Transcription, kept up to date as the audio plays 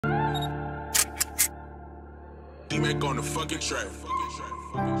D-Mac on the fucking track.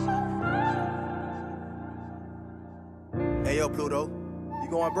 Hey yo, Pluto, you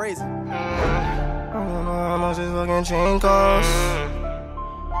going brazen? I don't know how much this fucking chain costs.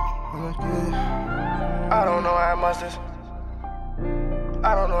 I don't know how much this.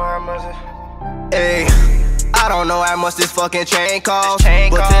 I don't know how much this. Hey, I don't know how much this fucking chain costs.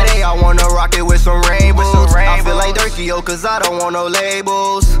 But today I wanna rock it with some rainbows. I feel like Dirty, yo, cause I don't want no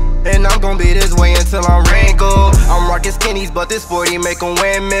labels. And I'm gon' be this way until I'm wrinkled. I'm rocking skinnies, but this 40 make 'em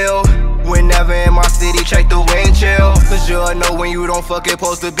windmill. Whenever in my city, check the wind chill. Cause you'll know when you don't fucking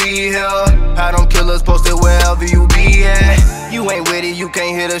supposed to be here. How them killers posted wherever you be at. You ain't with it, you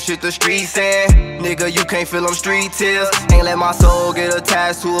can't hear the shit the streets saying. Nigga, you can't feel them street tears. Ain't let my soul get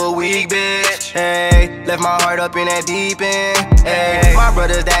attached to a weak bitch. Hey, left my heart up in that deep end. Hey, my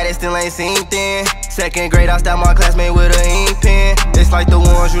brother's daddy still ain't seen thin. Second grade, I stabbed my classmate with an ink pen. It's like the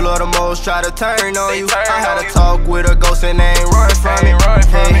ones you love the most try to turn on you. I had a talk with a ghost and they ain't run from me.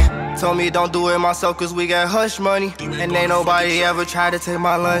 Hey, told me don't do it myself cause we got hush money. And ain't nobody ever tried to take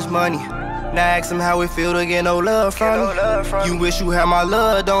my lunch money. Now ask him how it feel to get no love from me. You wish you had my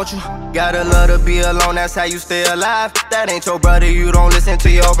love, don't you? Gotta love to be alone, that's how you stay alive. That ain't your brother, you don't listen to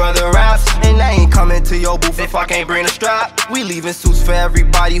your brother raps. And I ain't coming to your booth if I can't bring a strap. We leaving suits for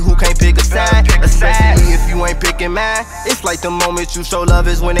everybody who can't pick a side. Especially if you ain't picking mine. It's like the moment you show love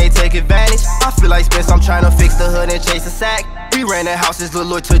is when they take advantage. I feel like Spence, I'm trying to fix the hood and chase a sack. We ran the houses, Lil'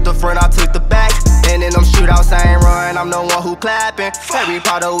 Lloyd took the front, I took the back. And in them shootouts, I ain't run, I'm the one who clapping. Harry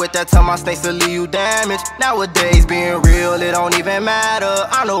Potter with that time, my snakes to leave you damaged. Nowadays, being real, it don't even matter.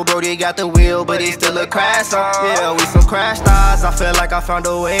 I know Brody got the wheel, but he still a crash song. Yeah, we some crash stars, I feel like I found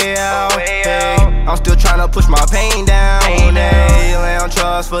a way out. Hey, I'm still trying to push my pain down. Hey, lay on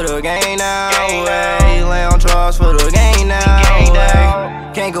trust for the game now. Hey, lay on trust for the game now. Hey,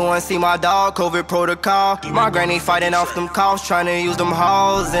 can't go and see my dog, COVID protocol. My granny fighting off them coughs, trying to use them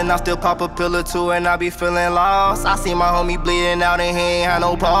halls. And I still pop a pill or two and I be feeling lost. I see my homie bleeding out and he ain't had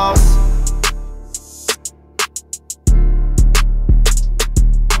no pulse.